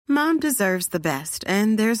Mom deserves the best,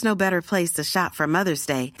 and there's no better place to shop for Mother's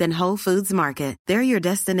Day than Whole Foods Market. They're your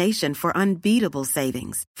destination for unbeatable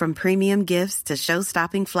savings, from premium gifts to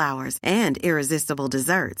show-stopping flowers and irresistible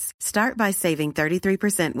desserts. Start by saving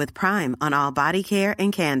 33% with Prime on all body care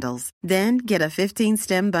and candles. Then get a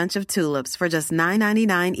 15-stem bunch of tulips for just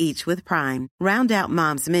 $9.99 each with Prime. Round out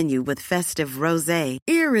Mom's menu with festive rosé,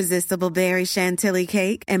 irresistible berry chantilly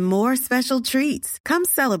cake, and more special treats. Come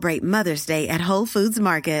celebrate Mother's Day at Whole Foods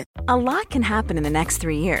Market. A lot can happen in the next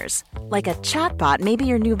 3 years. Like a chatbot may be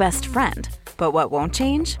your new best friend. But what won't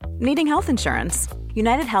change? Needing health insurance.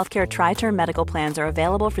 United Healthcare Tri-Term Medical Plans are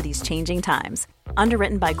available for these changing times.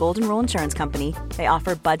 Underwritten by Golden Rule Insurance Company, they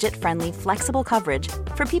offer budget-friendly, flexible coverage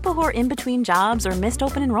for people who are in between jobs or missed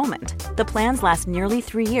open enrollment. The plans last nearly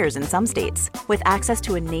 3 years in some states, with access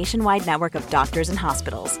to a nationwide network of doctors and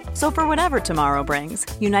hospitals. So for whatever tomorrow brings,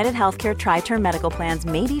 United Healthcare Tri-Term Medical Plans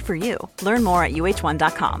may be for you. Learn more at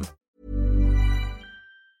uh1.com.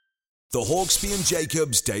 The Hawksby and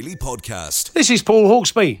Jacobs Daily Podcast. This is Paul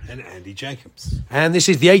Hawksby. And Andy Jacobs. And this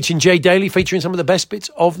is the H&J Daily, featuring some of the best bits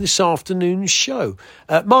of this afternoon's show.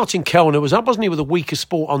 Martin Kellner was up, wasn't he, with a week of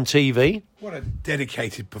sport on TV? What a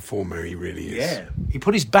dedicated performer he really is. Yeah. He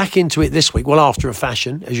put his back into it this week, well, after a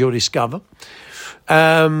fashion, as you'll discover.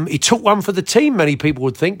 He took one for the team, many people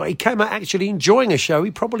would think, but he came out actually enjoying a show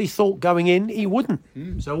he probably thought going in he wouldn't.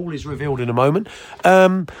 So all is revealed in a moment.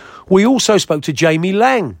 We also spoke to Jamie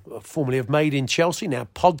Lang, formerly of Made in Chelsea, now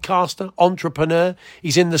podcaster, entrepreneur.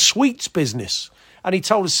 He's in the sweets business. And he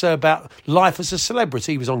told us about life as a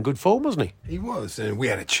celebrity. He was on good form, wasn't he? He was. And we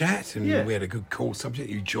had a chat and we had a good call subject.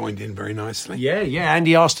 You joined in very nicely. Yeah.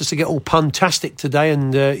 Andy asked us to get all puntastic today,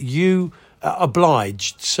 and you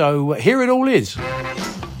obliged. So here it all is.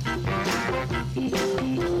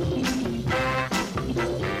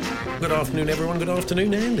 Good afternoon, everyone. Good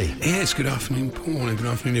afternoon, Andy. Yes, good afternoon, Paul, and good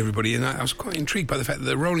afternoon, everybody. And I was quite intrigued by the fact that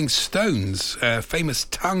the Rolling Stones' famous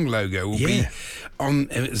tongue logo will be on,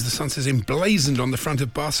 as the Sun says, emblazoned on the front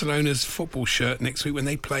of Barcelona's football shirt next week when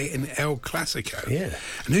they play in El Clasico. Yeah.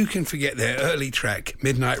 And who can forget their early track,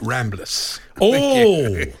 Midnight Ramblers?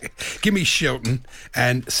 Oh! Gimme Shelton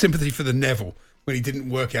and Sympathy for the Neville, when he didn't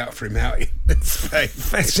work out for him out in Spain.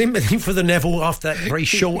 Sympathy for the Neville after that very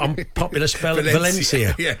short, unpopular spell at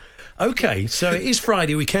Valencia. Yeah. OK, so it is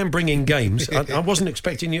Friday. We can bring in games. I wasn't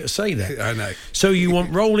expecting you to say that. I know. So you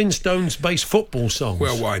want Rolling Stones-based football songs?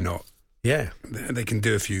 Well, why not? Yeah. They can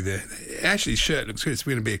do a few there. Actually, his shirt looks good. It's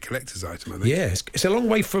going to be a collector's item, I think. Yeah, it's a long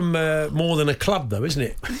way from more than a club, though, isn't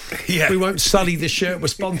it? Yeah. We won't sully the shirt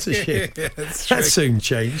with sponsorship. That's true. That soon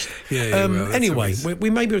changed. Anyway,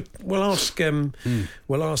 we'll ask Tim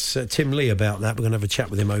Lee about that. We're going to have a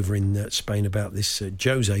chat with him over in Spain about this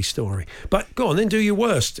Jose story. But go on, then do your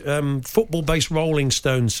worst. Football-based Rolling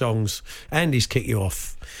Stone songs. Andy's kick you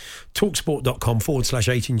off.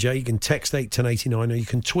 Talksport.com/H&J. You can text 81089 or you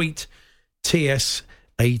can tweet TS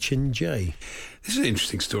H&J. This is an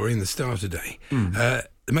interesting story in the Star today. The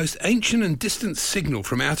most ancient and distant signal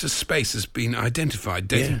from outer space has been identified,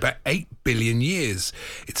 dating back 8 billion years.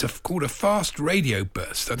 It's called a fast radio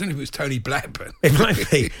burst. I don't know if it was Tony Blackburn. It might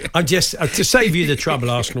be. I'm just to save you the trouble,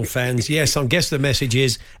 Arsenal fans. Yes, I guess the message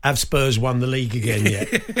is: have Spurs won the league again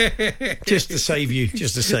yet? just to save you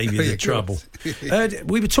the trouble.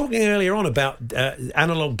 We were talking earlier on about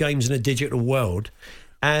analog games in a digital world.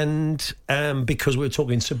 And because we were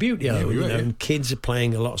talking Subbuteo, and kids are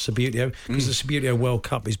playing a lot of Subbuteo because the Subbuteo World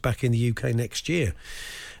Cup is back in the UK next year.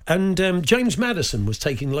 And James Maddison was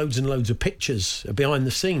taking loads and loads of pictures behind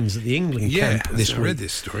the scenes at the England camp this week. I read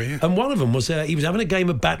this story. Yeah. And one of them was he was having a game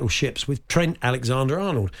of battleships with Trent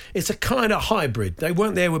Alexander-Arnold. It's a kind of hybrid. They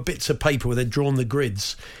weren't there with bits of paper where they'd drawn the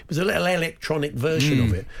grids. It was a little electronic version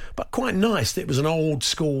of it, but quite nice that it was an old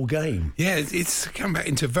school game. Yeah, it's come back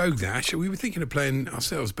into vogue now. Actually, we were thinking of playing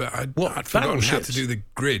ourselves, but I'd forgotten how to do the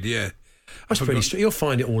grid, That's pretty strange. You'll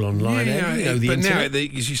find it all online. But now,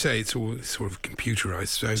 as you say, it's all sort of computerised.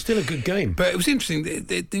 So still a good game. But it was interesting.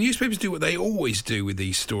 The newspapers do what they always do with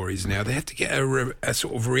these stories now. They have to get a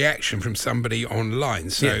sort of reaction from somebody online.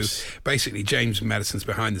 So basically, James Maddison's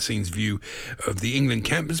behind-the-scenes view of the England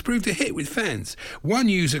camp has proved a hit with fans. One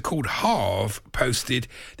user called Harv posted,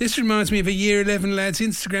 "This reminds me of a Year 11 lad's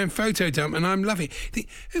Instagram photo dump, and I'm loving it."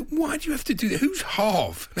 Why do you have to do that? Who's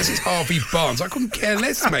Harv? This is Harvey Barnes. I couldn't care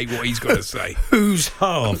less, mate, what he's got to say. Who's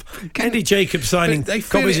Harv? Andy Jacobs signing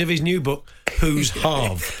copies of his new book, who's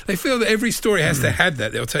halve. They feel that every story has to have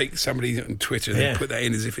that. They'll take somebody on Twitter and put that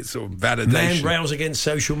in as if it's sort of validation. Man rails against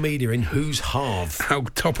social media in who's halve. How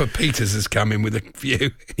Topper Peters has come in with a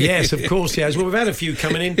few. Yes, of course he has. Well, we've had a few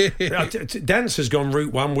coming in. Dance has gone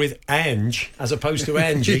route one with Ange as opposed to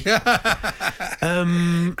Angie.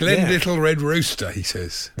 Glenn Little Red Rooster, he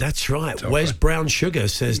says. That's right. Topper. Where's Brown Sugar,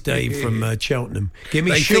 says Dave from Cheltenham. Give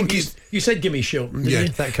me Shilton. You said give me Shilton, didn't you?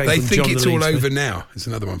 That came they from think John it's the all Leadsman. over now. It's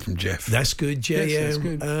another one from Jeff. That's good, yeah. Yes,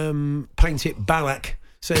 that's good. Paint it Ballack,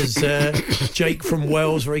 says Jake from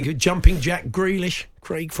Wells. Very good. Jumping Jack Grealish.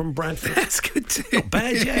 Craig from Bradford. That's good too. Not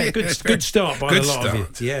bad, yeah. Good start by a lot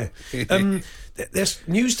of you. Yeah. There's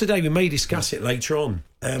news today. We may discuss it later on.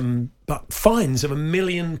 But fines of £1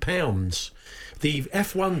 million. The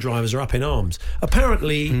F1 drivers are up in arms.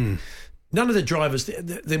 Apparently, none of the drivers.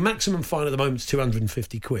 The maximum fine at the moment is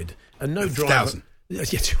 £250, and no driver. 1,000. Yeah,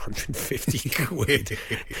 250 quid.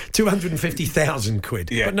 250,000 quid.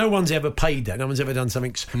 Yeah. But no one's ever paid that. No one's ever done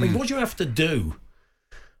something. I mean, what do you have to do?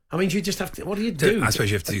 I mean, you just have to. What do you do? I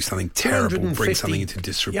suppose you have to do something terrible, bring something into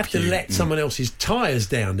disrepute. You have to let someone else's tyres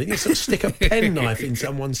down. Then you sort of stick a penknife in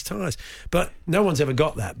someone's tyres. But no one's ever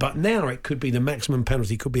got that. But now it could be the maximum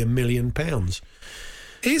penalty could be £1 million. It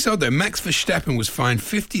is odd though. Max Verstappen was fined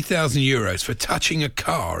 €50,000 for touching a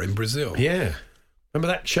car in Brazil. Yeah.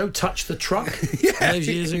 Remember that show, Touch the Truck, those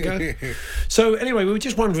years ago? So anyway, we were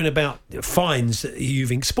just wondering about fines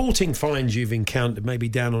that sporting fines you've encountered, maybe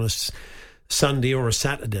down on a Sunday or a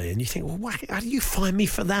Saturday, and you think, well, how do you fine me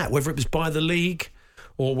for that? Whether it was by the league,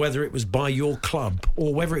 or whether it was by your club,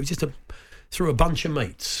 or whether it was just through a bunch of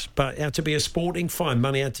mates. But it had to be a sporting fine.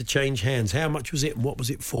 Money had to change hands. How much was it, and what was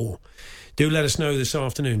it for? Do let us know this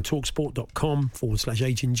afternoon.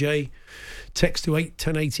 Talksport.com/H&J. Text to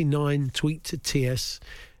 81089. Tweet to TS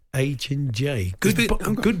H&J.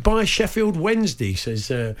 Goodbye Sheffield Wednesday, says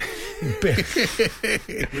Bill.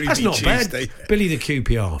 That's not bad. Billy the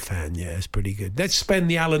QPR fan, yeah, it's pretty good. Let's spend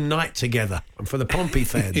the Alan night together. And for the Pompey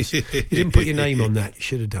fans, you didn't put your name on that. You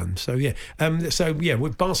should have done. So yeah,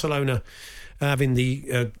 with Barcelona having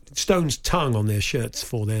the Stones tongue on their shirts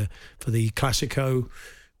for the Classico.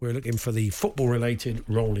 We're looking for the football-related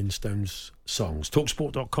Rolling Stones songs.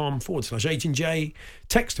 Talksport.com/H&J.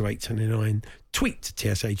 Text to 81089. Tweet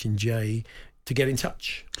to TSH&J to get in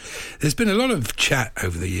touch. There's been a lot of chat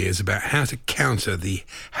over the years about how to counter the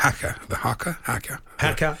hacker. I'm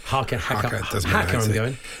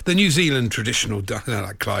going. The New Zealand traditional,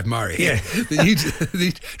 like Clive Murray. Yeah.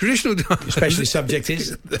 the traditional... Especially subject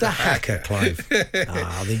is the hacker, Clive.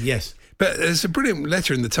 Yes. But there's a brilliant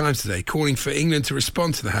letter in the Times today calling for England to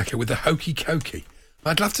respond to the hacker with a hokey cokey.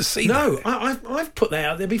 I'd love to see that. No, I've put that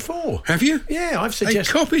out there before. Have you? Yeah, I've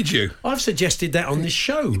suggested. They copied you. I've suggested that on this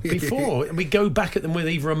show before, and we go back at them with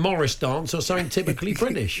either a Morris dance or something typically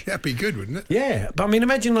British. That'd be good, wouldn't it? Yeah, but I mean,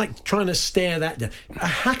 imagine like trying to stare that down. A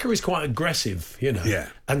hacker is quite aggressive, you know. Yeah.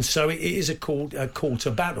 And so it is a call to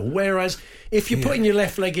battle. Whereas if you're putting your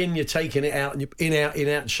left leg in, you're taking it out, and you're in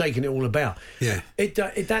out, shaking it all about. Yeah.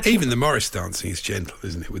 That's even the Morris dancing is gentle,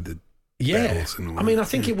 isn't it? With the bells and all I mean, I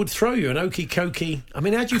think it would throw you an okey cokey. I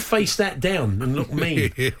mean, how'd you face that down and look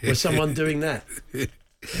mean with someone doing that?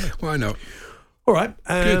 Why not? All right.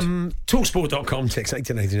 Talksport.com, text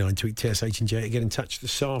 1889, tweet TSH&J to get in touch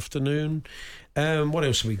this afternoon. What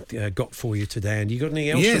else have we got for you today? And you got anything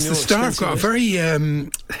else? Yes, the Star have got they've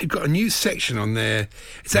got a new section on there.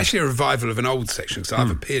 It's actually a revival of an old section, so I've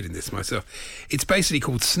appeared in this myself. It's basically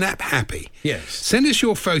called Snap Happy. Yes. Send us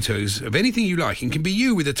your photos of anything you like. It can be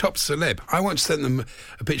you with a top celeb. I once sent them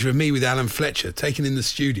a picture of me with Alan Fletcher taken in the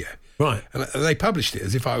studio. Right. And they published it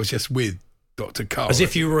as if I was just with Dr. Carl. As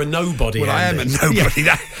if you were a nobody. Well, Andy. I am a nobody.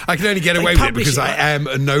 Yeah. I can only get away with it because I am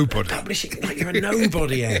a nobody. Publish it like you're a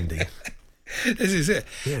nobody, Andy. This is it.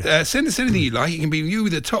 Yeah. Send us anything you like. It can be you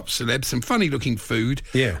with a top celeb, some funny looking food,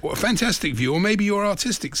 or a fantastic view, or maybe your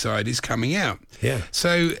artistic side is coming out. Yeah.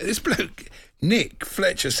 So this bloke, Nick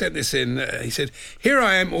Fletcher, sent this in. He said, "Here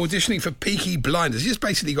I am auditioning for Peaky Blinders." He's just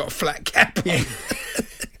basically got a flat cap on. Yeah.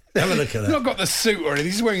 Have a look at that. He's not got the suit or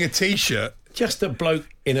anything. He's wearing a T-shirt. Just a bloke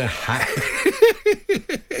in a hat.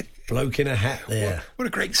 Bloke in a hat there. What a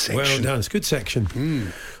great section. Well done. It's a good section.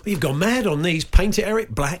 Well, you've gone mad on these. Paint it Eric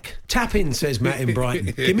Black. Tap in, says Matt in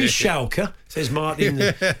Brighton. Give me Schalke, says Martin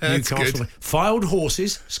in Newcastle. Good. Filed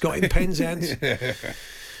horses. Scott in Penzance.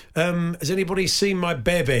 Has anybody seen my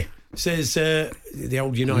baby? Says the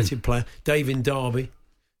old United player. Dave in Derby.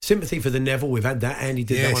 Sympathy for the Neville. We've had that. Andy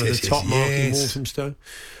did that one of the top marking Walthamstow.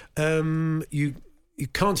 You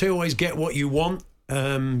can't always get what you want.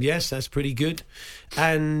 Yes, that's pretty good.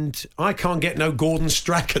 And I can't get no Gordon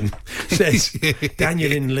Strachan, says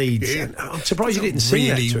Daniel in Leeds. And I'm surprised you didn't sing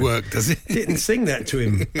that to him. Really work, does it? Didn't sing that to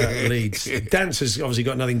him at Leeds. Dancer's obviously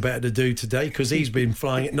got nothing better to do today because he's been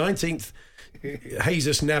flying at 19th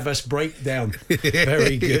Jesus Navas breakdown.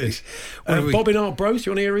 Very good. Bob in Arbroath,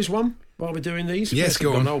 you want to hear his one while we're doing these? Yes,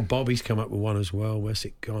 go on. Oh, Bobby's come up with one as well. Where's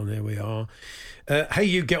it gone? There we are. Hey,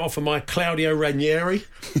 you get off of my Claudio Ranieri.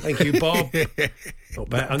 Thank you, Bob. Not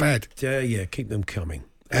bad. Not bad. Yeah, keep them coming.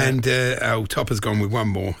 And Topper's gone with one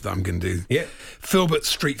more that I'm going to do. Yeah. Filbert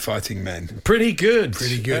Street Fighting Man. Pretty good.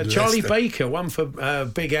 Charlie Leicester. Baker, one for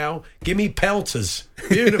Big Al. Gimme Pelters.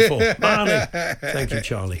 Beautiful. Marnie. Thank you,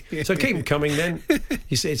 Charlie. So keep them coming then.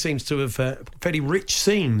 You see, it seems to have a fairly rich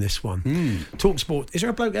seam, this one. Talk Sport. Is there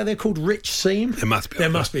a bloke out there called Rich Seam? There must be. There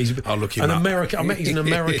must be. I'll look him up. I bet he's an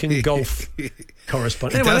American golf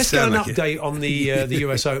correspondent. Anyway, let's get an update on the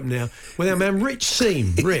US Open now with our man Rich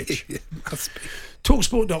Seam. Rich. Must be.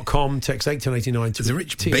 Talksport.com, text 81089. There's a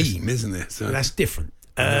Rich Beam, isn't there? So. That's different.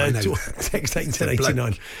 I know Text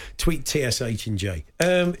 81089. Tweet TSH and J.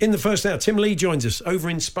 In the first hour, Tim Lee joins us over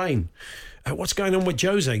in Spain. What's going on with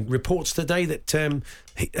Jose? Reports today that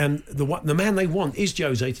the man they want is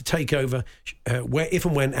Jose to take over if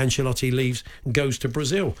and when Ancelotti leaves and goes to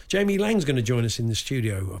Brazil. Jamie Lang's going to join us in the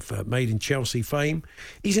studio of Made in Chelsea fame.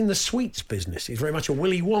 He's in the sweets business. He's very much a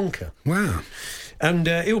Willy Wonka. Wow. And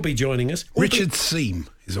he'll be joining us. Richard Seam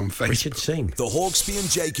is on Facebook. Richard Seam. The Hawksby and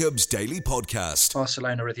Jacobs Daily Podcast.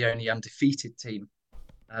 Barcelona are the only undefeated team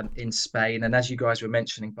in Spain. And as you guys were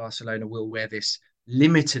mentioning, Barcelona will wear this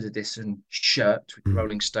limited edition shirt with the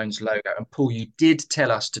Rolling Stones logo. And Paul, you did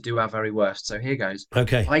tell us to do our very worst. So here goes.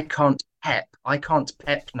 Okay. I can't pep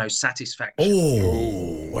no satisfaction.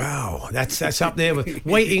 Oh, wow. That's up there.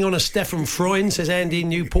 Waiting on a Stefan Freund, says Andy in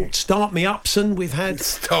Newport. Start Me Upson, we've had.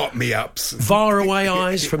 Start Me Ups. Far Away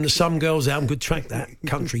Eyes from the Some Girls album. Good track, that.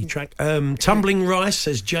 Country track. Tumbling Rice,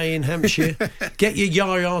 says Jay in Hampshire. Get your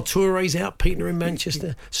Yaya Tourés out, Peter in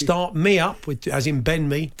Manchester. Start Me Up, with, as in Ben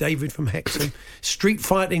Me, David from Hexham. Street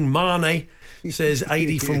Fighting Marnie, says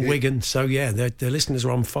 80 from Wigan. So, yeah, the listeners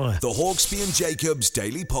are on fire. The Hawksby and Jacobs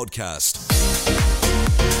Daily Podcast.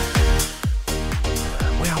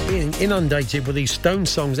 We are being inundated with these Stone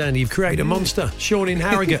songs, Andy. You've created a monster. Sean in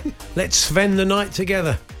Harrogate. Let's spend the night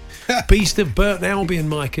together. Beast of Burton Albion,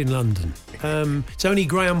 Mike in London. It's only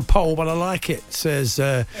Graham Poll, but I like it, says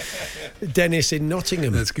Dennis in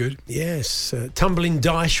Nottingham. That's good. Yes. Tumbling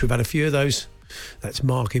Dice, we've had a few of those. That's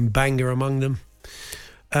Mark in Bangor among them.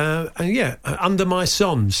 Under My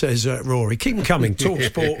Son, says Rory. Keep them coming.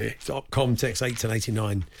 Talksport.com, text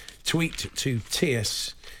 81089. Tweet to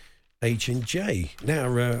TSH&J.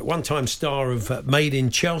 Now, one-time star of Made in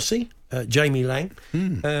Chelsea, Jamie Lang.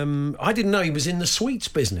 I didn't know he was in the sweets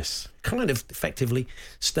business. Kind of effectively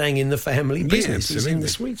staying in the family business. He's in the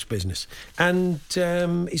sweets business. And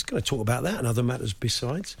he's going to talk about that and other matters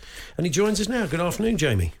besides. And he joins us now. Good afternoon,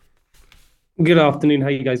 Jamie. Good afternoon. How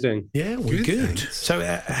are you guys doing? Yeah, we're good. So,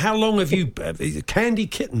 how long have you? Candy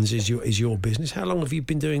Kittens is your business. How long have you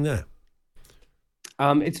been doing that?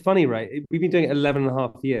 It's funny, right? We've been doing it 11 and a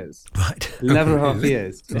half years. Right, 11 and a half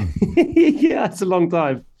years. Yeah, it's a long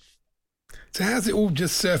time. So, how's it all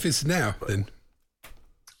just surfaced now then?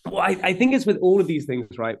 Well, I think it's with all of these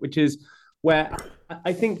things, right? Which is where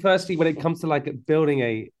I think, firstly, when it comes to like building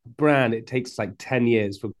a brand, it takes like 10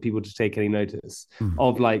 years for people to take any notice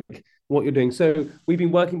of like what you're doing. So we've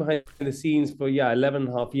been working behind the scenes for 11 and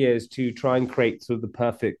a half years to try and create sort of the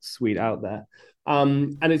perfect sweet out there.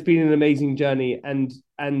 And it's been an amazing journey. And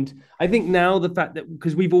I think now the fact that,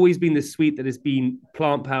 because we've always been this sweet that has been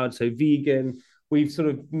plant powered, so vegan, we've sort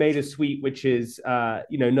of made a sweet which is,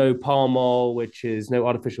 no palm oil, which is no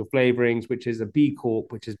artificial flavorings, which is a B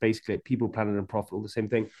Corp, which is basically people, planet, and profit, all the same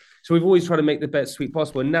thing. So we've always tried to make the best sweet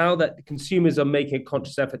possible. And now that the consumers are making a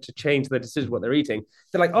conscious effort to change their decision what they're eating,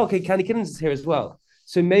 they're like, okay, Candy Kittens is here as well.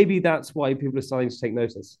 So maybe that's why people are starting to take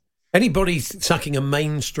notice. Anybody sucking a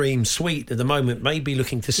mainstream sweet at the moment may be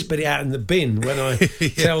looking to spit it out in the bin when I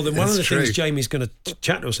tell them. One of the things Jamie's going to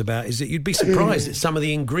chat to us about is that you'd be surprised at some of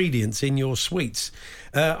the ingredients in your sweets.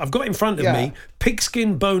 I've got in front of me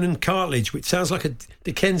pigskin, bone and cartilage, which sounds like a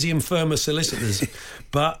Dickensian firm of solicitors.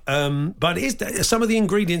 but it is some of the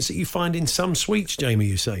ingredients that you find in some sweets, Jamie,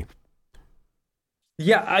 you say?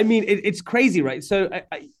 Yeah, I mean, it's crazy, right? So,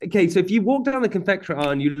 so if you walk down the confectionery aisle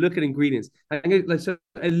and you look at ingredients, so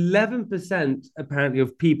 11% apparently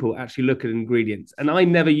of people actually look at ingredients. And I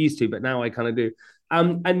never used to, but now I kind of do.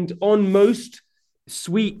 And on most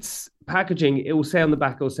sweets packaging, it will say on the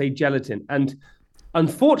back, it will say gelatin. And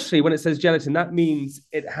unfortunately, when it says gelatin, that means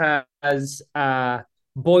it has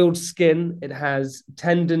boiled skin. It has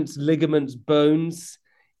tendons, ligaments, bones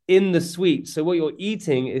in the sweet. So what you're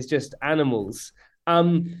eating is just animals.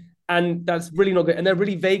 And that's really not good. And they're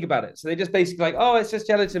really vague about it. So they just basically like, oh, it's just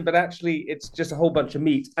gelatin, but actually it's just a whole bunch of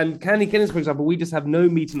meat. And Candy Kinners, for example, we just have no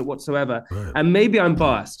meat in it whatsoever. Right. And maybe I'm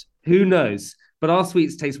biased. Who knows? But our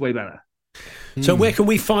sweets taste way better. So where can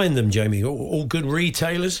we find them, Jamie? All good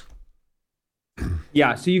retailers?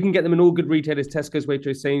 Yeah, so you can get them in all good retailers, Tesco's,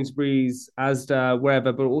 Waitrose, Sainsbury's, Asda,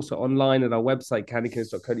 wherever, but also online at our website,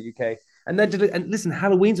 candykinners.co.uk. And listen,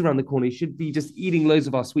 Halloween's around the corner. You should be just eating loads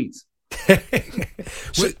of our sweets.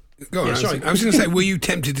 Go on. Yeah, sorry. I was going to say, were you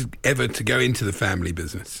tempted ever to go into the family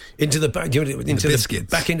business? Into the biscuits.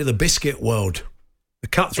 Back into the biscuit world. The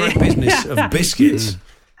cutthroat business of biscuits.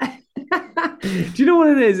 Do you know what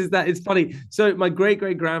it is? Is that it's funny. So my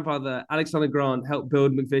great-great-grandfather, Alexander Grant, helped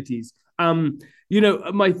build McVitie's.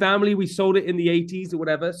 My family, we sold it in the 80s or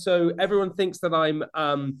whatever. So everyone thinks that I'm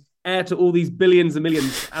heir to all these billions and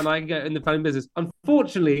millions, and I get in the family business.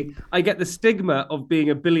 Unfortunately, I get the stigma of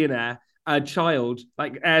being a billionaire child,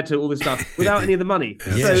 like heir to all this stuff, without any of the money.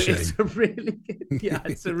 So it's a really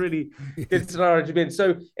good scenario to be in.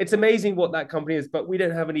 So it's amazing what that company is, but we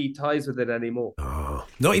don't have any ties with it anymore. Oh,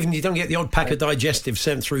 not even, you don't get the odd pack of digestives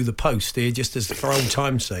sent through the post, do you, just as for old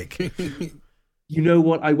time's sake? You know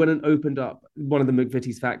what? I went and opened up one of the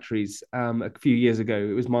McVitie's factories a few years ago.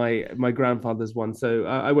 It was my grandfather's one. So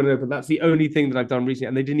I went and opened. That's the only thing that I've done recently.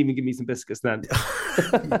 And they didn't even give me some biscuits then.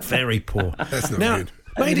 Very poor. That's not good.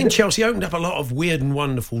 Made in Chelsea opened up a lot of weird and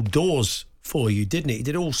wonderful doors for you, didn't it? He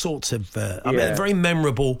did all sorts of, a very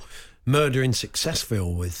memorable Murder in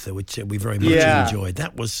Successville, which we very much enjoyed.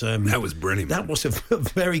 That was brilliant. That was a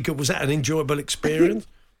very good. Was that an enjoyable experience?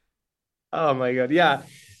 Oh my God, yeah.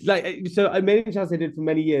 So I made in Chelsea, I did for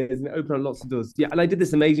many years, and it opened up lots of doors. Yeah, and I did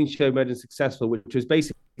this amazing show, Murder in Successful, which was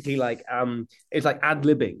basically like it's like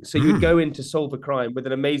ad-libbing. So you would go in to solve a crime with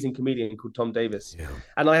an amazing comedian called Tom Davis,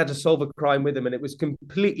 and I had to solve a crime with him, and it was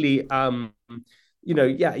completely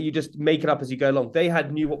you just make it up as you go along. They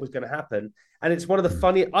knew what was going to happen, and it's one of the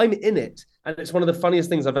funny. I'm in it, and it's one of the funniest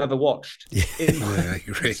things I've ever watched in my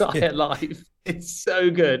entire life. It's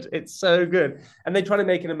so good. It's so good. And they try to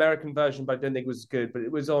make an American version, but I don't think it was good. But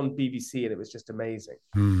it was on BBC, and it was just amazing.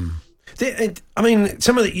 I mean,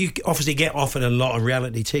 some of that you obviously get offered a lot of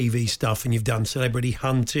reality TV stuff, and you've done Celebrity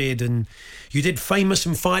Hunted, and you did Famous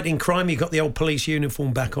and Fighting Crime. You got the old police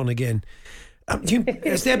uniform back on again.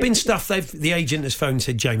 Has there been stuff the agent has phoned and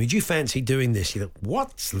said, Jamie, do you fancy doing this? You think,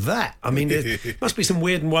 what's that? I mean, there must be some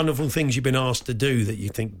weird and wonderful things you've been asked to do that you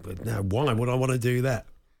think, no, why would I want to do that?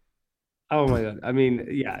 Oh my God. I mean,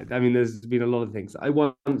 there's been a lot of things. I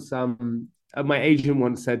once, my agent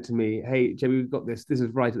once said to me, hey, Jamie, we've got this. This is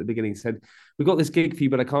right at the beginning. He said, we've got this gig for you,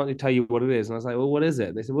 but I can't tell you what it is. And I was like, well, what is it?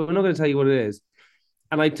 And they said, well, we're not going to tell you what it is.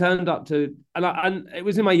 And I turned up to, and it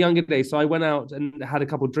was in my younger days. So I went out and had a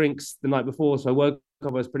couple of drinks the night before. So I woke up,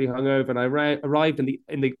 I was pretty hungover, and I arrived in the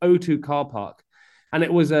O2 car park, and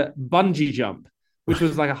it was a bungee jump, which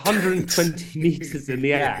was like 120 meters in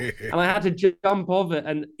the air. And I had to jump off it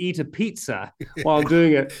and eat a pizza while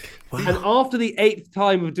doing it. Wow. And after the 8th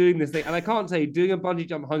time of doing this thing, and I can't tell you, doing a bungee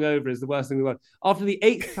jump hungover is the worst thing in the world. After the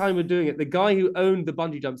 8th time of doing it, the guy who owned the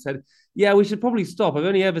bungee jump said, yeah, we should probably stop. I've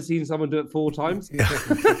only ever seen someone do it 4 times. And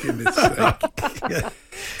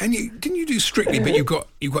didn't you do Strictly, but you got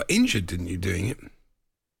injured, didn't you, doing it?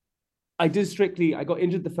 I did Strictly. I got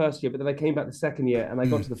injured the first year, but then I came back the second year and I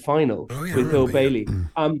got to the final with Bill Bailey.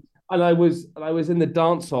 And I was in the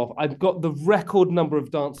dance-off. I've got the record number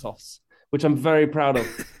of dance-offs, which I'm very proud of.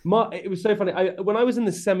 It was so funny. When I was in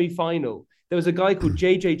the semi-final, there was a guy called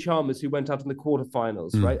JJ Chalmers who went out in the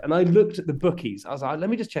quarterfinals, right? And I looked at the bookies. I was like, let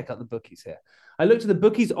me just check out the bookies here. I looked at the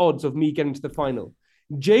bookies' odds of me getting to the final.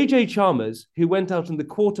 JJ Chalmers, who went out in the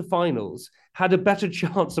quarterfinals, had a better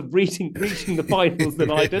chance of reaching the finals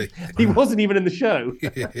than I did. He wasn't even in the show.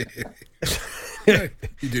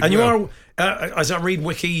 And you are, as I read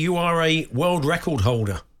Wiki, you are a world record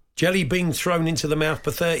holder. Jelly bean thrown into the mouth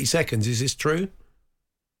for 30 seconds. Is this true?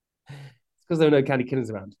 Because there were no Candy Kinners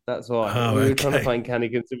around. That's why we were trying to find Candy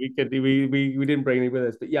Kinners. We didn't bring any with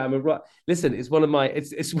us. But yeah, listen. It's one of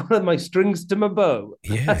my strings to my bow.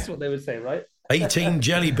 Yeah. That's what they would say, right? 18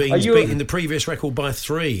 jelly beans beating the previous record by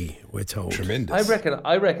 3. We're told. Tremendous.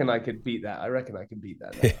 I reckon I could beat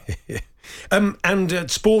that.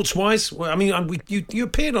 And sports-wise, well, I mean, you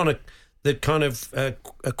appeared on the kind of a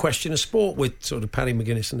question of sport with sort of Paddy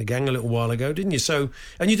McGuinness and the gang a little while ago, didn't you? So,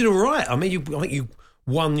 and you did all right. I mean, I think you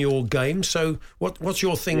won your game. So what's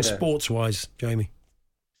your thing sports-wise, Jamie?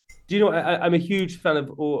 Do you know, I'm a huge fan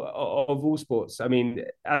of all sports. I mean,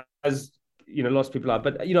 as lots of people are.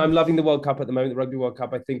 But I'm loving the World Cup at the moment, the Rugby World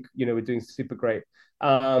Cup. I think we're doing super great,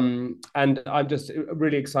 and I'm just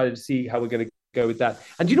really excited to see how we're going to go with that.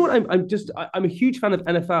 And do you know what? I'm a huge fan of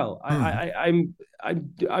NFL. I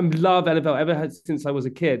love NFL ever since I was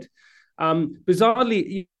a kid.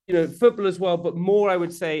 Bizarrely, football as well, but more I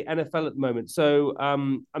would say NFL at the moment. So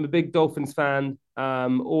I'm a big Dolphins fan.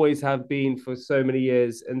 Always have been for so many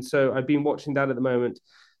years, and so I've been watching that at the moment.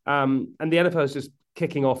 And the NFL is just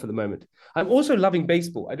kicking off at the moment. I'm also loving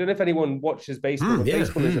baseball. I don't know if anyone watches baseball, but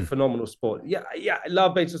baseball is a phenomenal sport. Yeah, I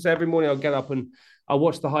love baseball. So every morning I'll get up and I'll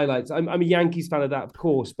watch the highlights. I'm a Yankees fan of that, of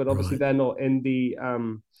course, but obviously they're not in the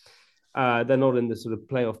sort of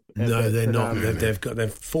playoff. No, they're not.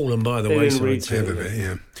 They've fallen by the wayside.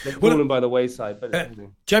 They've fallen by the wayside. But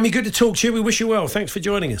Jamie, good to talk to you. We wish you well. Thanks for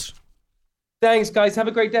joining us. Thanks, guys. Have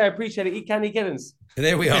a great day. I appreciate it. Eat candy kittens.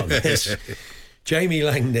 There we are. Yes. Jamie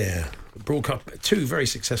Lang there. Broadcast 2 very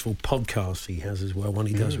successful podcasts he has as well. One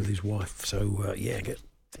he does with his wife. So get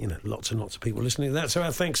lots and lots of people listening to that. So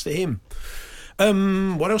our thanks to him.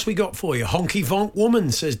 What else we got for you? Honky Vonk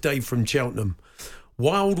Woman, says Dave from Cheltenham.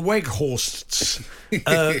 Wild Weghorsts,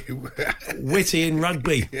 witty in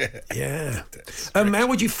rugby. Yeah. How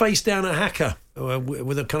would you face down a hacker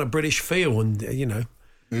with a kind of British feel? And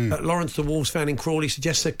Lawrence the Wolves fan in Crawley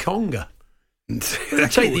suggests a conga. It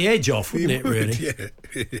would take the edge off, wouldn't it? Really. Yeah.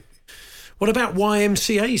 What about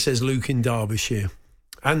YMCA? Says Luke in Derbyshire.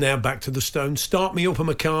 And now back to the Stones. Start me up a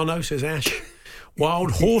Meccano, says Ash.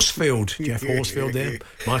 Wild Horsefield, Jeff Horsefield there.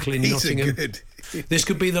 Michael in Nottingham. Good. This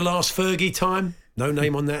could be the last Fergie time. No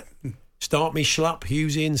name on that. Start me Schlupp,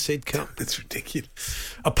 Hughesy and Sidcup. That's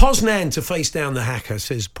ridiculous. A Poznan to face down the hacker,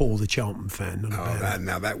 says Paul, the Charlton fan.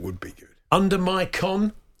 That would be good. Under my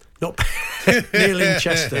con, not near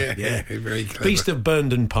Linchester. Yeah, very clever. Beast of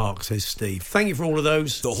Burndon Park, says Steve. Thank you for all of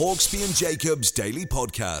those. The Hawksby and Jacobs Daily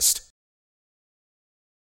Podcast.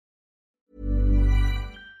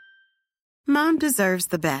 Mom deserves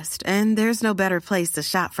the best, and there's no better place to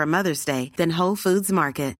shop for Mother's Day than Whole Foods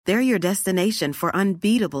Market. They're your destination for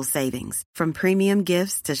unbeatable savings, from premium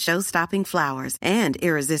gifts to show-stopping flowers and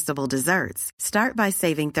irresistible desserts. Start by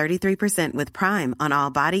saving 33% with Prime on all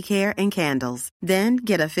body care and candles. Then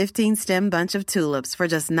get a 15-stem bunch of tulips for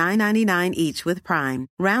just $9.99 each with Prime.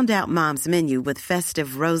 Round out Mom's menu with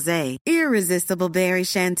festive rosé, irresistible berry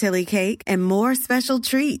chantilly cake, and more special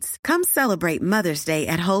treats. Come celebrate Mother's Day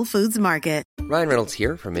at Whole Foods Market. Ryan Reynolds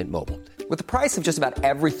here from Mint Mobile. With the price of just about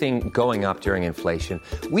everything going up during inflation,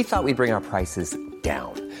 we thought we'd bring our prices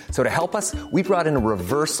down. So to help us, we brought in a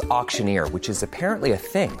reverse auctioneer, which is apparently a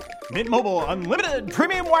thing. Mint Mobile Unlimited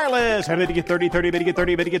Premium Wireless. How to get 30, 30, bit to get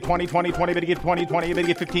 30, bit to get 20, 20, 20, bit to get 20, 20, bit to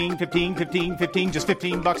get 15, 15, 15, 15, just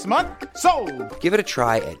 $15 a month? Sold! Give it a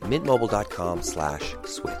try at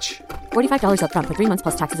mintmobile.com/switch. $45 up front for 3 months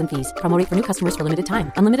plus taxes and fees. Promo rate for new customers for limited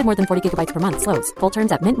time. Unlimited more than 40 gigabytes per month. Slows full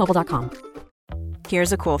terms at mintmobile.com.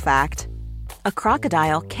 Here's a cool fact. A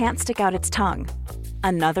crocodile can't stick out its tongue.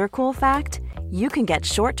 Another cool fact, you can get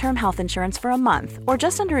short-term health insurance for a month or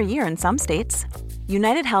just under a year in some states.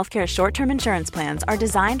 United Healthcare short-term insurance plans are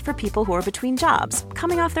designed for people who are between jobs,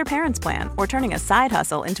 coming off their parents' plan, or turning a side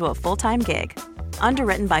hustle into a full-time gig.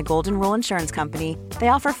 Underwritten by Golden Rule Insurance Company, they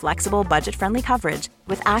offer flexible, budget-friendly coverage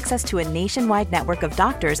with access to a nationwide network of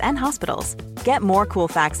doctors and hospitals. Get more cool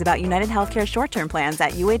facts about United Healthcare short-term plans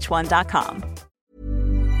at uh1.com.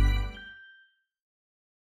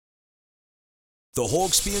 The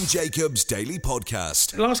Hawksby and Jacobs Daily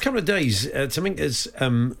Podcast. The last couple of days, something has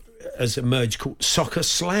emerged called Soccer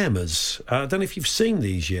Slammers. I don't know if you've seen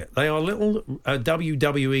these yet. They are little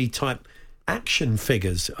WWE type action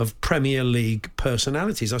figures of Premier League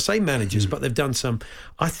personalities. I say managers, but they've done some.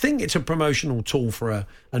 I think it's a promotional tool for a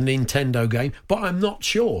Nintendo game, but I'm not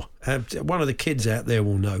sure. One of the kids out there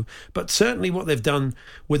will know. But certainly what they've done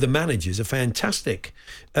with the managers are fantastic.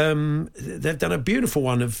 They've done a beautiful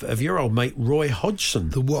one of your old mate Roy Hodgson.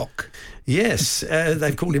 The Wok. Yes,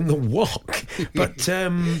 they've called him the Wok. But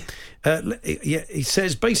he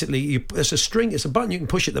says basically there's a string, it's a button you can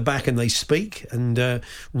push at the back and they speak. And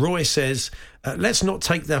Roy says, let's not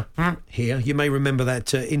take the here. You may remember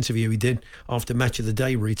that interview he did after Match of the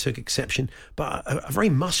Day where he took exception. But a very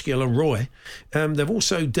muscular Roy. They've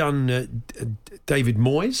also done David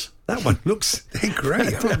Moyes. That one looks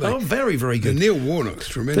great. Oh, very, very good. The Neil Warnock's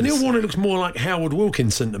tremendous. The Neil Warnock looks more like Howard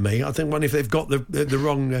Wilkinson to me. I think if they've got the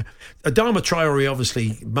wrong... Adama Traore,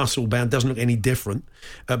 obviously muscle-bound, doesn't look any different.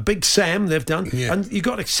 Big Sam, they've done. Yeah. And you've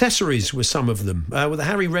got accessories with some of them. With the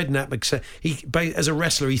Harry Redknapp, as a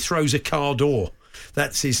wrestler, he throws a car door.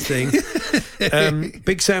 That's his thing.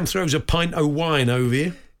 Big Sam throws a pint of wine over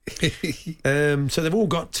you. So they've all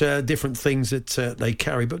got different things that they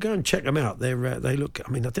carry, but go and check them out. They look.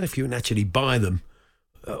 I mean, I don't know if you can actually buy them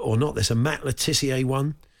or not. There's a Matt Letizia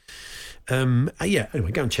one.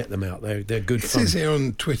 Anyway, go and check them out. They're good fun. It says here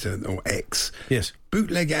on Twitter, or X, yes,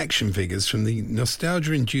 bootleg action figures from the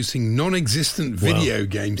nostalgia-inducing, non-existent video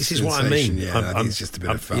game. This is what I mean. Yeah, I think it's just a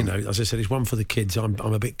bit of fun. You know, as I said, it's one for the kids. I'm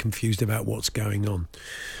a bit confused about what's going on.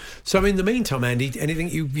 So, in the meantime, Andy, anything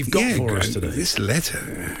you've got for us today? This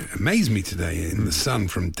letter amazed me today in The Sun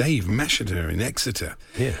from Dave Masheter in Exeter.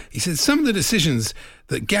 Yeah. He said, some of the decisions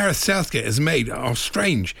that Gareth Southgate has made are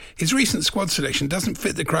strange. His recent squad selection doesn't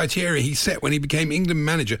fit the criteria he set when he became England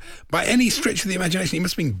manager. By any stretch of the imagination, he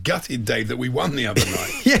must have been gutted, Dave, that we won the other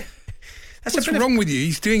night. Yeah. What's wrong with you?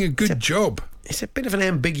 He's doing a good job. It's a bit of an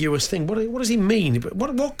ambiguous thing. What does he mean?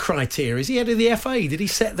 What criteria? Is he head of the FA? Did he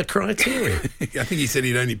set the criteria? I think he said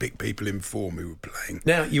he'd only pick people in form who were playing.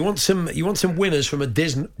 Now, you want some winners from a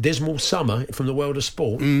dismal summer from the world of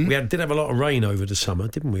sport. We did have a lot of rain over the summer,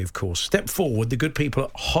 didn't we, of course? Step forward, the good people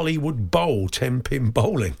at Hollywood Bowl 10-pin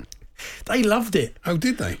bowling. They loved it. Oh,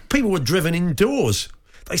 did they? People were driven indoors.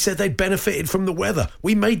 They said they'd benefited from the weather.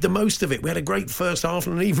 We made the most of it. We had a great first half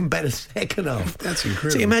and an even better second half. That's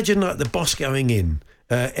incredible. So imagine like the boss going in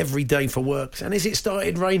every day for work. And has it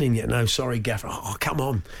started raining yet? No, sorry, Gaffer. Oh, come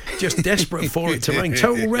on. Just desperate for it to rain.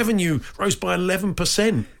 Total revenue rose by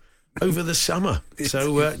 11% over the summer.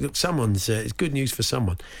 So look, it's good news for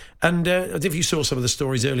someone. And if you saw some of the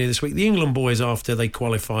stories earlier this week, the England boys, after they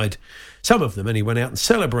qualified, some of them, and he went out and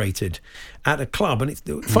celebrated at a club. And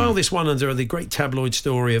file this one under the great tabloid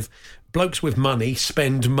story of blokes with money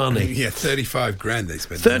spend money. Yeah, 35 grand they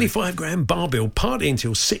spent. 35 grand bar bill, partying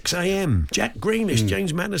till 6 a.m. Jack Grealish,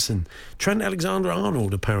 James Maddison, Trent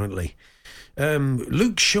Alexander-Arnold, apparently.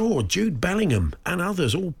 Luke Shaw, Jude Bellingham and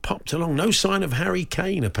others all popped along. No sign of Harry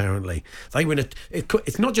Kane, apparently. They were in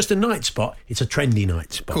it's not just a night spot, it's a trendy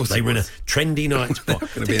night spot. Of course they were in a trendy night spot.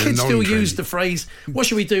 The kids still use the phrase, what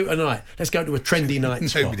should we do tonight? Let's go to a trendy night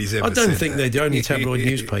spot. Nobody's ever I don't said think that. they're the only tabloid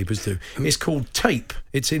newspapers do. It's called Tape.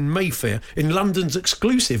 It's in Mayfair, in London's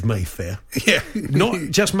exclusive Mayfair. Yeah.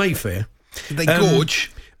 Not just Mayfair. They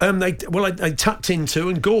gorge. They tucked into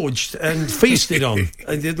and gorged and feasted on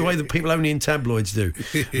the way that people only in tabloids do.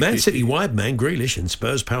 Man City wide man Grealish and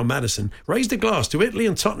Spurs pal Maddison raised a glass to Italy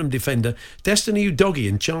and Tottenham defender Destiny Udogie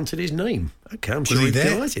and chanted his name. Okay, I'm sure he's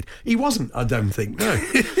delighted. He wasn't, I don't think, no.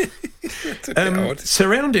 That's a bit odd.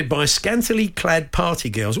 Surrounded by scantily clad party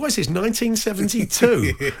girls. What is this,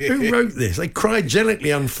 1972? Who wrote this? They cryogenically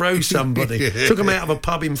unfroze somebody, took them out of a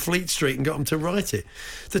pub in Fleet Street and got them to write it.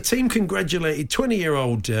 The team congratulated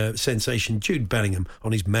 20-year-old sensation Jude Bellingham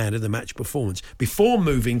on his man of the match performance before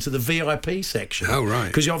moving to the VIP section. Oh, right.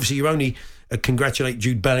 Because obviously you only congratulate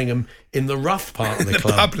Jude Bellingham in the rough part of the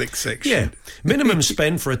club. Public section. Yeah. Minimum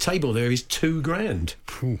spend for a table there is £2,000.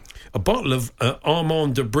 A bottle of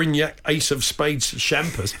Armand de Brignac Ace of Spades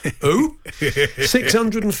champers. Ooh,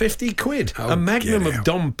 650 quid. Oh, a magnum of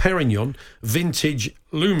Dom Perignon vintage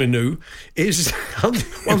Luminou is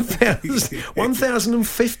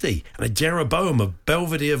 1,050, and a Jeroboam of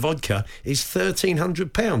Belvedere vodka is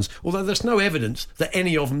 £1,300. Although there's no evidence that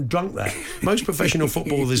any of them drunk that. Most professional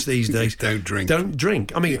footballers these days Don't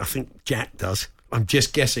drink. I mean, I think Jack does. I'm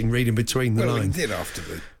just guessing, reading between the lines. He did after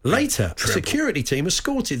the Later, a security team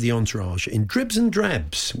escorted the entourage in Dribs and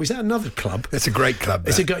Drabs. Was that another club? That's a great club.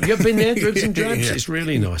 You ever been there, Dribs and Drabs? Yeah. It's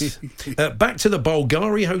really nice. Back to the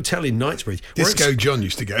Bulgari Hotel in Knightsbridge. Disco John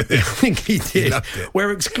used to go there. I think he did. Loved it.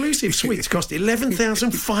 Where exclusive suites cost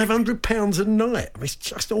 £11,500 a night. I mean, it's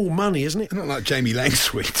just all money, isn't it? Not like Jamie Lang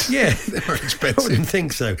suites. Yeah. They were I expensive. wouldn't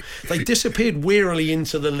think so. They disappeared wearily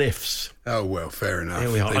into the lifts. Oh, well, fair enough.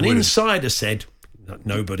 There we are. They An would've- insider said...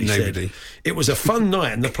 Nobody said it was a fun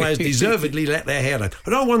night and the players deservedly let their hair down.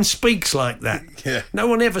 No one speaks like that. Yeah. No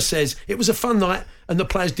one ever says it was a fun night and the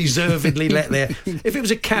players deservedly let their... If it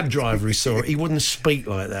was a cab driver who saw it, he wouldn't speak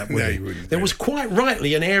like that, would No, he? he wouldn't. There was quite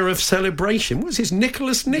rightly an air of celebration. What's his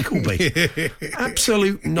Nicholas Nickleby?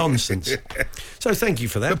 Absolute nonsense. So thank you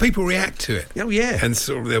for that. But people react to it. Oh, yeah. And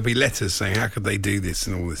sort of there'll be letters saying, how could they do this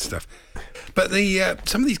and all this stuff. But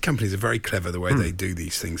some of these companies are very clever the way they do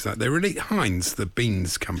these things. Like Heinz, the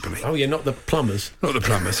beans company. Oh, yeah, not the plumbers. Not the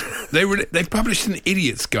plumbers. They've published an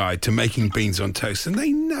idiot's guide to making beans on toast, and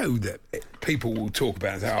they know that people will talk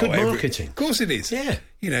about it. Good marketing. Of course it is. Yeah.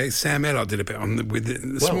 You know, Sam Ellard did a bit on with it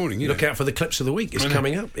this morning. Look out for the clips of the week. It's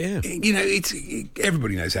coming up, yeah. You know,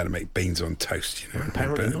 everybody knows how to make beans on toast, you know.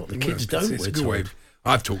 Apparently not. The kids don't, It's we're a good way told.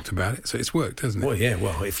 I've talked about it, so it's worked, hasn't it? Well,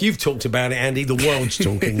 yeah, if you've talked about it, Andy, the world's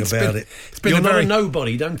talking about it. It's been You're a not very- a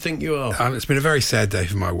nobody, don't think you are. It's been a very sad day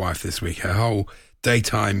for my wife this week. Her whole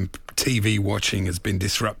daytime TV watching has been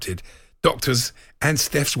disrupted. Doctors and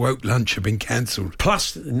Steph's woke lunch have been cancelled.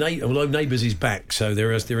 Plus, although Neighbours is back, so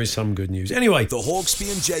there is some good news. Anyway, The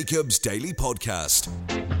Hawksby and Jacobs Daily Podcast.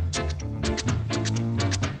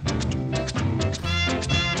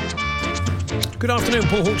 good afternoon,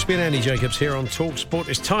 Paul Hawksby and Andy Jacobs here on TalkSport.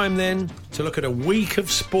 It's time then to look at a week of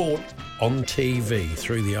sport on TV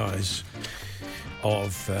through the eyes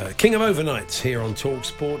of King of Overnights here on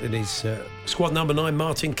TalkSport. It is squad number 9,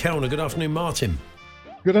 Martin Kellner. Good afternoon, Martin.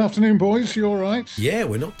 Good afternoon, boys. You all right? Yeah,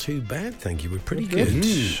 we're not too bad, thank you. We're pretty good.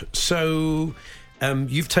 So,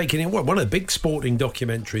 you've taken in one of the big sporting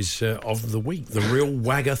documentaries of the week, the Real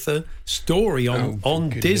Wagatha story on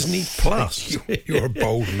Disney Plus. You're a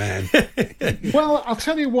bold man. Well, I'll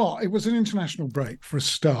tell you what, it was an international break for a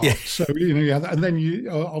start. Yeah. So, and then you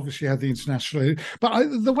obviously had the international. But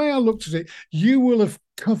the way I looked at it, you will have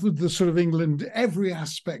covered the sort of England, every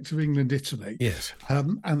aspect of England-Italy. Yes.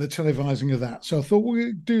 And the televising of that. So I thought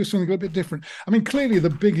we'd do something a little bit different. I mean, clearly the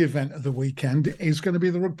big event of the weekend is going to be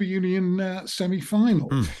the Rugby Union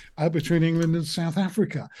semi-final between England and South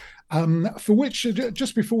Africa. For which,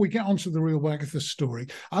 just before we get onto the Real Wagatha story,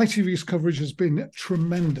 ITV's coverage has been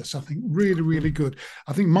tremendous. I think really, really good.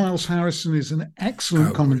 I think Miles Harrison is an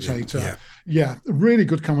excellent commentator. Yeah, really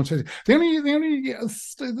good commentator.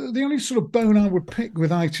 The only sort of bone I would pick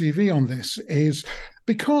with ITV on this is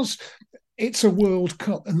because it's a World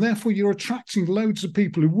Cup, and therefore you're attracting loads of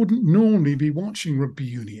people who wouldn't normally be watching rugby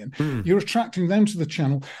union. You're attracting them to the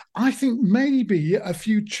channel. I think maybe a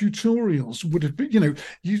few tutorials would have been,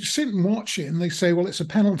 you sit and watch it and they say, well, it's a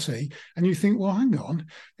penalty. And you think, well, hang on,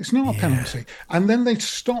 it's not a penalty. And then they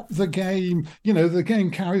stop the game. The game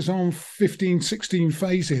carries on 15, 16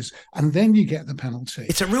 phases, and then you get the penalty.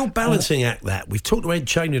 It's a real balancing act, that. We've talked to Ed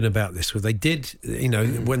Chanin about this, where they did,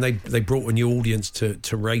 when they brought a new audience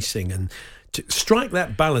to racing, and to strike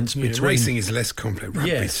that balance between... Racing is less complex.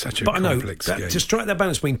 Rugby is such a complex game. To strike that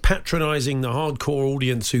balance between patronising the hardcore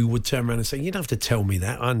audience who would turn around and say, you don't have to tell me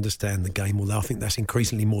that, I understand the game, although I think that's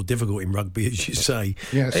increasingly more difficult in rugby, as you say.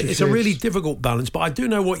 Yes, it's a really difficult balance, but I do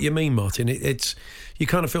know what you mean, Martin. It's you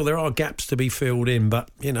kind of feel there are gaps to be filled in,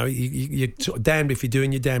 but, you're sort of damned if you do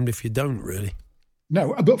and you're damned if you don't, really.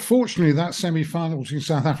 No, but fortunately, that semi-final between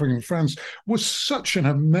South Africa and France was such an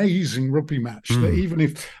amazing rugby match that even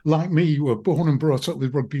if, like me, you were born and brought up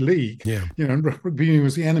with rugby league, and rugby union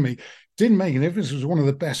was the enemy, didn't make a difference. It was one of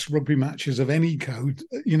the best rugby matches of any code,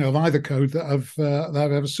 of either code that I've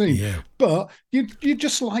ever seen. Yeah. But you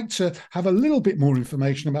just like to have a little bit more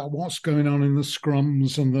information about what's going on in the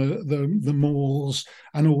scrums and the mauls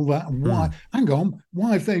and all that. And why? Hang on,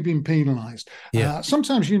 why have they been penalised? Yeah.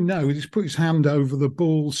 Sometimes he's put his hand over the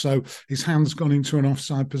ball, so his hand's gone into an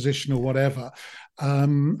offside position or whatever.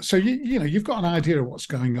 So you've got an idea of what's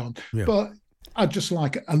going on, but I'd just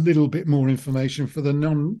like a little bit more information for the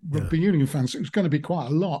non-rugby union fans. It's going to be quite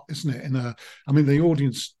a lot, isn't it? The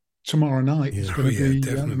audience tomorrow night is going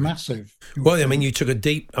to be massive. Well, you took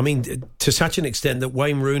to such an extent that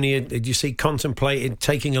Wayne Rooney, did you see, contemplated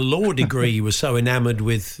taking a law degree. He was so enamoured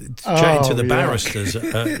with chatting to the barristers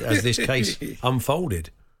as this case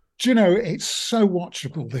unfolded. Do you know, it's so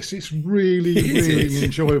watchable, this. It's really, really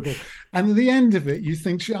enjoyable. And at the end of it, you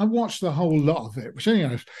think, I watched the whole lot of it, which,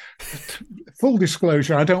 full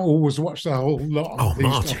disclosure, I don't always watch the whole lot of these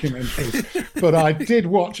documentaries, but I did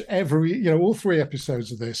watch all 3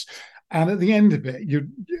 episodes of this. And at the end of it,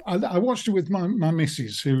 I watched it with my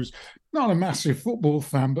missus, who's not a massive football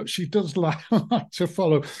fan, but she does like to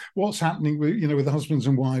follow what's happening with the husbands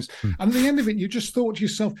and wives. And at the end of it, you just thought to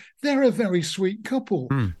yourself, they're a very sweet couple.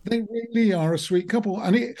 They really are a sweet couple.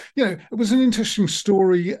 And it was an interesting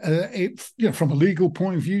story. From a legal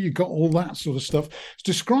point of view, you got all that sort of stuff. It's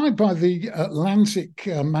described by the Atlantic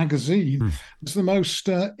magazine as the most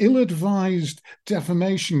ill-advised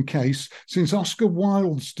defamation case since Oscar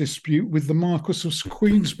Wilde's dispute with the Marquess of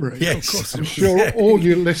Queensberry. Yes, of course. I'm sure all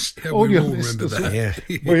your listeners.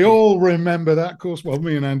 We all remember that, of course. Well,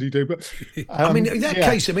 me and Andy do, but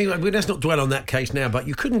case. Let's not dwell on that case now. But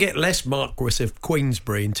you couldn't get less Marquess of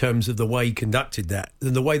Queensberry in terms of the way he conducted that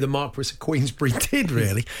than the way the Marquess of Queensberry did.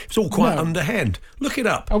 Really, it's all quite underhand. Look it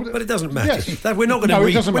up, but it doesn't matter. Yes. We're not going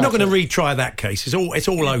to retry that case. It's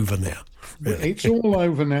all over now. Really. It's all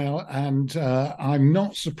over now, and I'm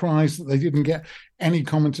not surprised that they didn't get any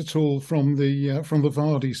comment at all from the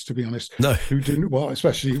Vardys, to be honest. No, who didn't. Well,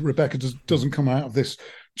 especially Rebecca doesn't come out of this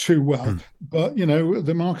too well. But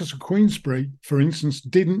the Marquess of Queensberry, for instance,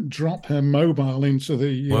 didn't drop her mobile into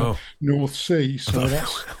the North Sea. So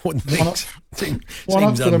that's One up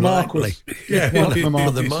seems for the unlikely. Marquis. Yeah, One up for the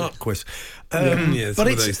for the Marquis. Marquis. Some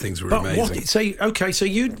of those things were but amazing. So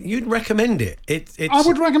you'd recommend it? I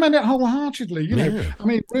would recommend it wholeheartedly. You know, I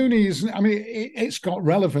mean, Rooney's. I mean, it's got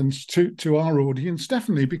relevance to our audience,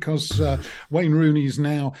 definitely, because Wayne Rooney is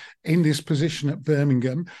now in this position at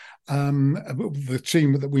Birmingham. The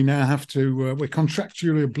team that we now have to, we're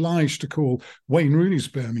contractually obliged to call Wayne Rooney's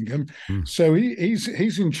Birmingham. So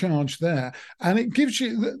he's in charge there. And it gives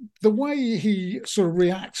you the way he sort of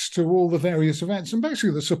reacts to all the various events and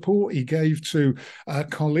basically the support he gave to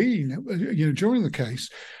Colleen, during the case.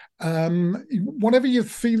 Whatever your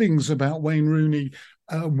feelings about Wayne Rooney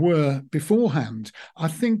were beforehand, I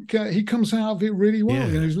think he comes out of it really well.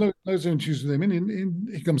 Yeah. There's loads of interviews with him, and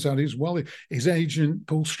he comes out as well. His agent,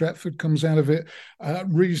 Paul Stretford, comes out of it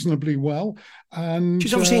reasonably well. And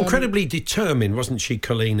she's obviously incredibly determined, wasn't she,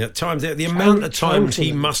 Colleen? At times, the amount of times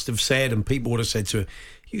he must have said, and people would have said to her,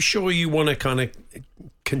 "You sure you want to kind of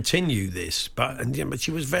continue this?" But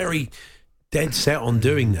she was very dead set on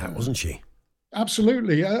doing that, wasn't she?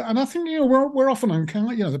 Absolutely, and I think we're often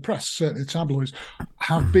unkind. The press, certainly tabloids,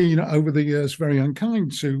 have been over the years very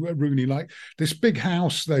unkind to Rooney. Like this big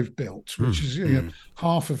house they've built, which is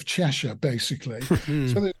half of Cheshire, basically.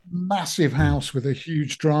 So this massive house with a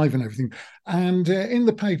huge drive and everything. And in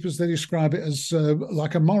the papers they describe it as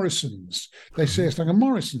like a Morrison's. They say it's like a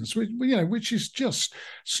Morrison's, which is just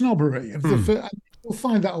snobbery. You'll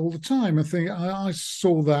find that all the time. I think I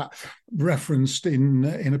saw that referenced in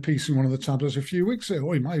a piece in one of the tabloids a few weeks ago,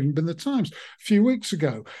 or it might have even been the Times a few weeks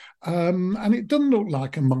ago. And it doesn't look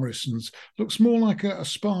like a Morrison's. Looks more like a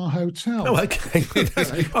spa hotel. Oh, okay.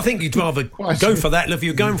 I think you'd rather go for that if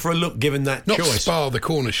you're going for a look, given that not choice. Not Spa, the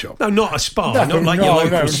corner shop. No, not a spa. Not like your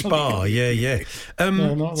local spa. Yeah.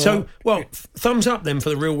 So, thumbs up then for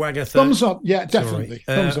the Real Wagger. Thumbs up, yeah, definitely.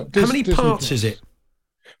 Thumbs up. How many parts is it?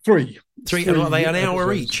 Three. And are they an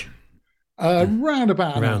hour each? Round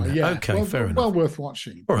about an hour, yeah. Okay, fair enough. Well worth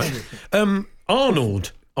watching. All right.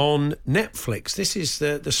 Arnold on Netflix. This is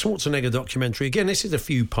the Schwarzenegger documentary. Again, this is a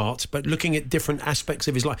few parts, but looking at different aspects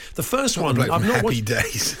of his life. The first one, I've not watched.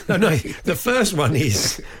 Days. No. The first one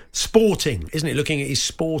is sporting, isn't it? Looking at his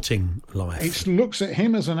sporting life. It looks at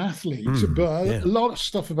him as an athlete, but a lot of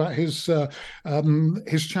stuff about his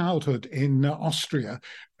childhood in Austria.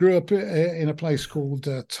 Grew up in a place called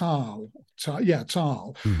Thal.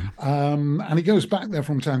 And he goes back there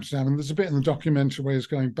from time to time, and there's a bit in the documentary where he's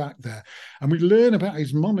going back there, and we learn about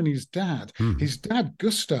his mum and his dad. His dad,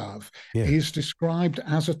 Gustav, is described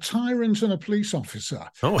as a tyrant and a police officer.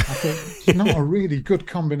 I thought it's not a really good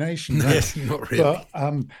combination. No, not really. But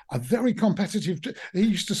a very competitive. He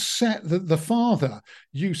used to set the father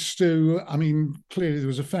used to. I mean, clearly there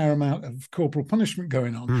was a fair amount of corporal punishment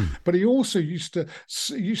going on, but he also used to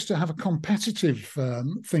have a competitive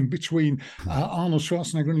thing between Arnold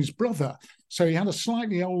Schwarzenegger and his brother. So he had a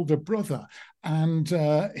slightly older brother, and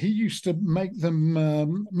he used to make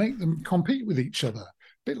them compete with each other,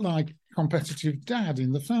 a bit like Competitive Dad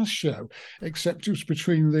in the first show, except it was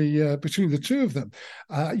between the two of them.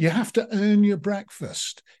 You have to earn your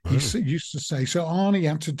breakfast, he used to say. So Arnie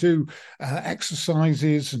had to do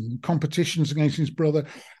exercises and competitions against his brother.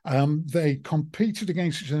 They competed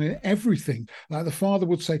against each other in everything. Like the father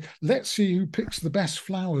would say, "Let's see who picks the best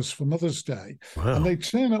flowers for Mother's Day." Wow. And they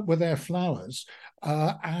turn up with their flowers,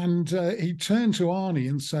 and he'd turn to Arnie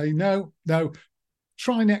and say, "No,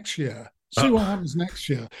 try next year. See what happens next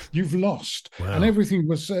year. You've lost." Wow. And everything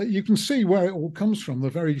was, you can see where it all comes from, the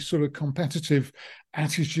very sort of competitive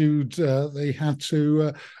attitude they had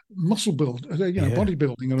to muscle build,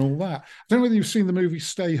 bodybuilding and all that. I don't know whether you've seen the movie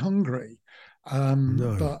Stay Hungry,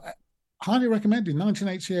 no. But highly recommended.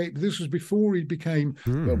 1988. This was before he became,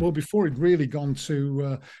 before he'd really gone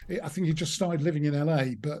to, I think he just started living in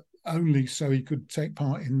LA, but only so he could take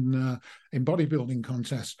part in bodybuilding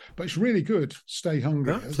contests. But it's really good. Stay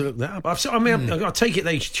Hungry. I have to look that up. I take it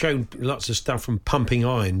they showed lots of stuff from Pumping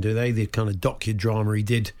Iron, do they? The kind of docudrama he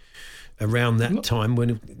did around that time.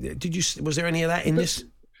 Was there any of that in this?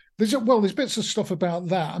 There's bits of stuff about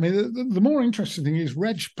that. I mean, the more interesting thing is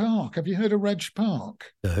Reg Park. Have you heard of Reg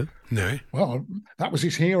Park? No. Well, that was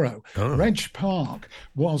his hero. Reg Park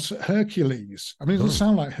was Hercules. I mean, it doesn't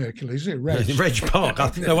sound like Hercules, is it? Reg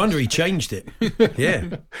Park. No wonder he changed it.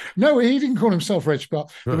 Yeah. No, he didn't call himself Reg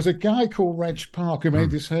Park. There was a guy called Reg Park who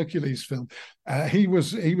made this Hercules film. He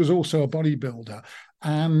was also a bodybuilder.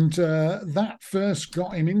 And that first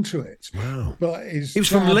got him into it. Wow! But he was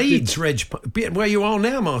from Leeds, Reg, where you are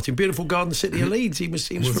now, Martin. Beautiful garden city of Leeds. He was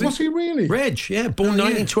he really? Reg, yeah, born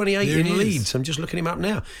 1928 in Leeds. I'm just looking him up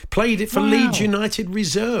now. Played it for Leeds United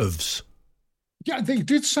reserves. Yeah, they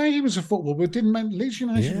did say he was a footballer, but didn't mean Leeds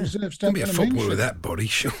United reserves don't be a footballer with that body,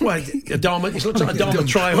 sure. Well, it looks like Adama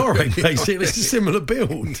Traore, basically. It's a similar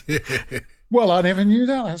build. Well, I never knew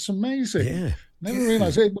that. That's amazing. Yeah. Never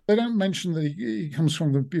realised it. They don't mention that he comes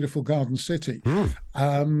from the beautiful Garden City. But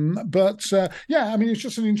I mean, it's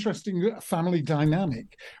just an interesting family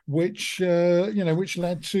dynamic, which which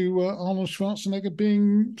led to Arnold Schwarzenegger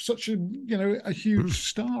being such a huge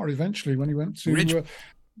star eventually when he went to.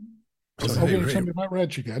 Tell me about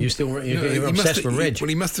Reg again. You're obsessed with Reg. Well,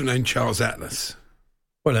 he must have known Charles Atlas.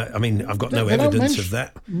 Well, I mean, I've got no evidence of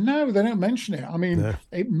that. No, they don't mention it. I mean,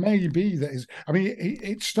 it may be that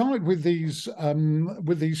it started with these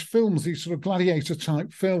films, these sort of gladiator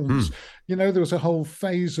type films. There was a whole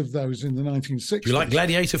phase of those in the 1960s. You like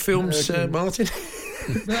gladiator films, Martin?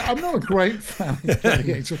 I'm not a great fan of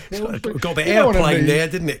gladiator films. Got a bit Airplane there,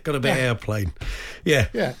 didn't it? Got a bit Airplane. Yeah.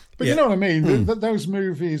 Yeah. But you know what I mean? Those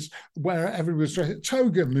movies where everyone's dressed,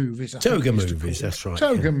 toga movies. That's right.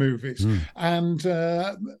 Toga movies. And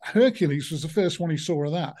Hercules was the first one he saw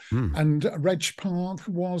of that. And Reg Park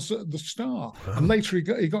was the star. Wow. And later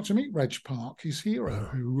he got to meet Reg Park, his hero,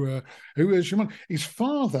 who is his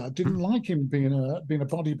father didn't like him being a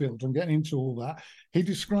bodybuilder and getting into all that. He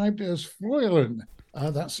described it as Freuren.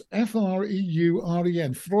 That's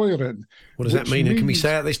Freuren, Freuren. What does that mean? Can we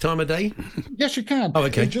say it this time of day? Yes, you can. Oh,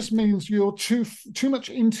 okay. It just means you're too much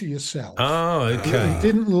into yourself. Oh, okay. He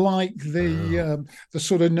didn't like the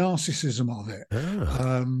sort of narcissism of it.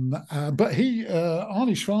 But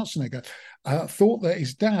Arnie Schwarzenegger, thought that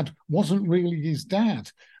his dad wasn't really his dad.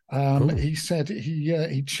 He said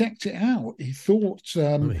he checked it out. He thought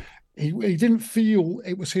he didn't feel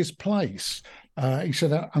it was his place. He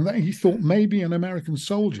said and that he thought maybe an American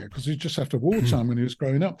soldier, because it was just after wartime when he was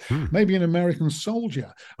growing up, maybe an American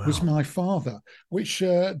soldier was my father, which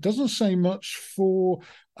doesn't say much for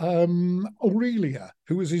Aurelia,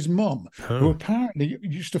 who was his mum, who apparently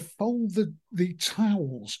used to fold the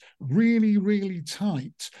towels really, really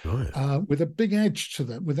tight, with a big edge to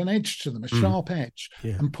them, a sharp edge,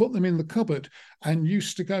 and put them in the cupboard, and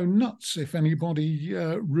used to go nuts if anybody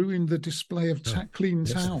ruined the display of clean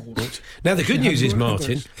towels. Now, the good news is,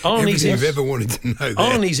 Martin, Arnie's you've ever wanted to know.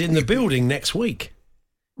 Arnie's in the building next week.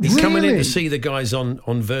 He's coming in to see the guys on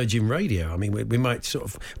Virgin Radio. I mean, we might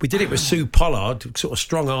we did it with Sue Pollard, sort of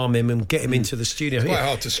strong arm him and get him into the studio. It's quite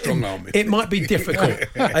hard to strong arm him. It might be difficult.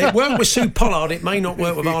 It worked with Sue Pollard. It may not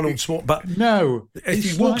work with Arnold Schwarzenegger. But no, if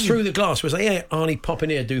you walk through the glass, we'll say, "Yeah, Arnie, pop in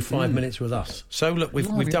here, do 5 minutes with us." So look,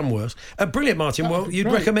 we've done worse. Brilliant, Martin. Well,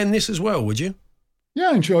 you'd recommend this as well, would you?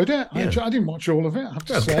 Yeah, I enjoyed it. I didn't watch all of it, I have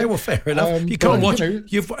to say. Okay, well, fair enough. You can't watch.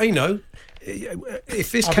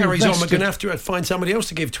 If this carries on, we're going to have to find somebody else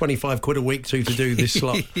to give 25 quid a week to do this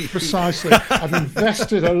slot. Precisely. I've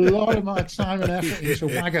invested a lot of my time and effort into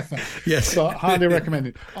Wagatha. Yes. So highly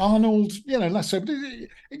recommended. Arnold, less so, but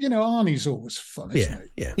Arnie's always fun, isn't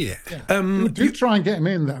Yeah. Do try and get him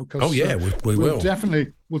in, though. Oh, yeah, we will. We'll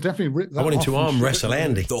definitely rip that I want him to arm wrestle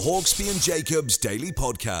Andy. The Hawksby and Jacobs Daily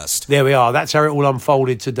Podcast. There we are. That's how it all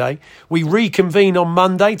unfolded today. We reconvene on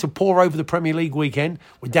Monday to pour over the Premier League weekend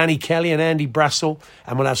with Danny Kelly and Andy Brassel,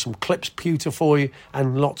 and we'll have some clips pewter for you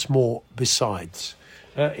and lots more besides,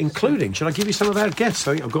 including, shall I give you some of our guests?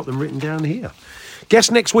 I've got them written down here.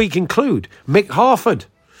 Guests next week include Mick Harford,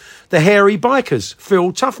 the Hairy Bikers,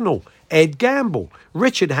 Phil Tufnell, Ed Gamble,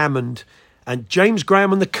 Richard Hammond, and James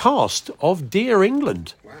Graham and the cast of Dear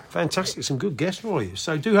England. Wow. Fantastic. Some good guests for you.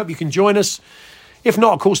 So do hope you can join us. If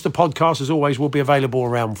not, of course, the podcast, as always, will be available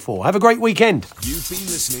around 4. Have a great weekend. You've been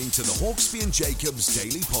listening to the Hawksby and Jacobs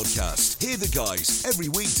Daily Podcast. Hear the guys every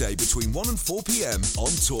weekday between 1 and 4 p.m. on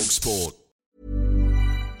TalkSport.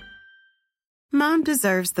 Mom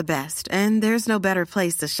deserves the best, and there's no better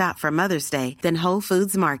place to shop for Mother's Day than Whole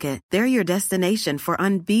Foods Market. They're your destination for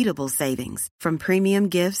unbeatable savings, from premium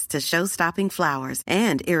gifts to show-stopping flowers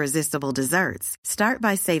and irresistible desserts. Start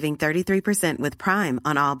by saving 33% with Prime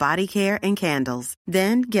on all body care and candles.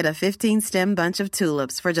 Then get a 15-stem bunch of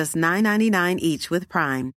tulips for just $9.99 each with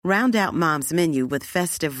Prime. Round out Mom's menu with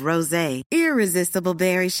festive rosé, irresistible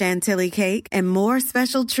berry chantilly cake, and more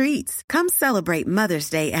special treats. Come celebrate Mother's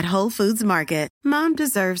Day at Whole Foods Market. Mom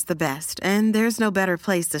deserves the best, and there's no better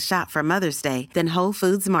place to shop for Mother's Day than Whole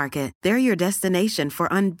Foods Market. They're your destination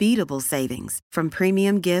for unbeatable savings, from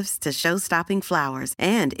premium gifts to show-stopping flowers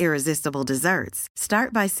and irresistible desserts.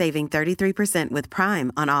 Start by saving 33% with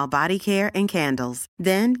Prime on all body care and candles.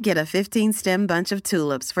 Then get a 15-stem bunch of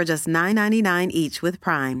tulips for just $9.99 each with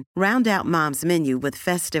Prime. Round out Mom's menu with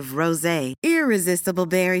festive rosé, irresistible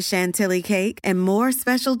berry chantilly cake, and more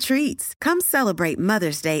special treats. Come celebrate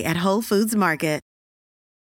Mother's Day at Whole Foods Market.